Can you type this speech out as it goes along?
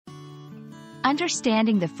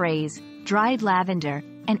Understanding the phrase, dried lavender,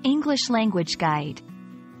 an English language guide.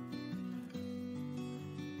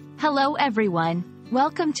 Hello everyone,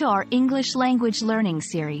 welcome to our English language learning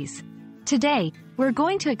series. Today, we're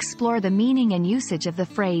going to explore the meaning and usage of the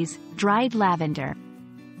phrase, dried lavender.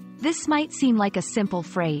 This might seem like a simple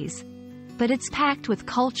phrase, but it's packed with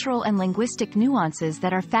cultural and linguistic nuances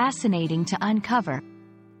that are fascinating to uncover.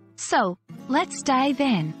 So, let's dive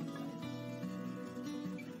in.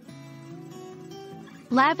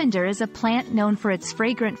 Lavender is a plant known for its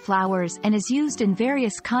fragrant flowers and is used in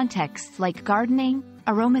various contexts like gardening,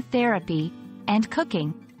 aromatherapy, and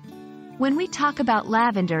cooking. When we talk about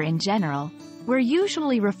lavender in general, we're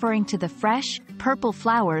usually referring to the fresh, purple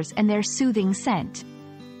flowers and their soothing scent.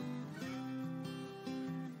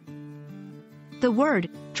 The word,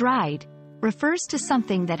 dried, refers to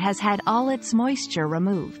something that has had all its moisture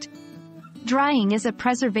removed. Drying is a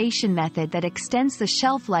preservation method that extends the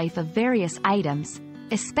shelf life of various items,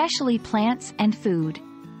 especially plants and food.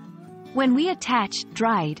 When we attach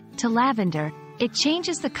dried to lavender, it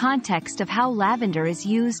changes the context of how lavender is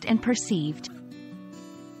used and perceived.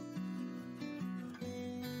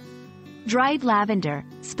 Dried lavender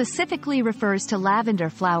specifically refers to lavender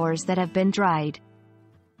flowers that have been dried.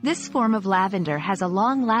 This form of lavender has a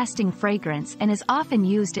long-lasting fragrance and is often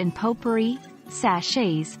used in potpourri,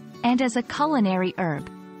 sachets, and as a culinary herb.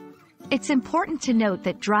 It's important to note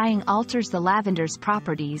that drying alters the lavender's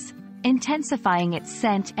properties, intensifying its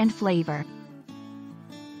scent and flavor.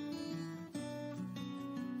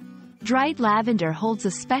 Dried lavender holds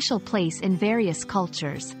a special place in various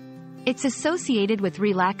cultures. It's associated with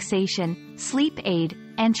relaxation, sleep aid,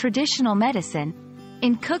 and traditional medicine.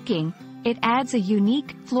 In cooking, it adds a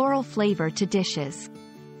unique, floral flavor to dishes.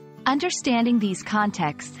 Understanding these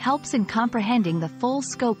contexts helps in comprehending the full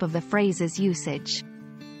scope of the phrase's usage.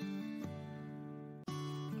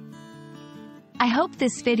 I hope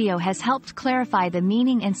this video has helped clarify the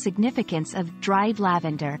meaning and significance of dried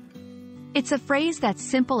lavender. It's a phrase that's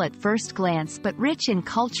simple at first glance but rich in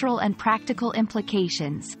cultural and practical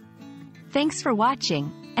implications. Thanks for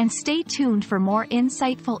watching, and stay tuned for more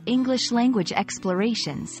insightful English language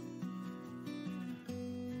explorations.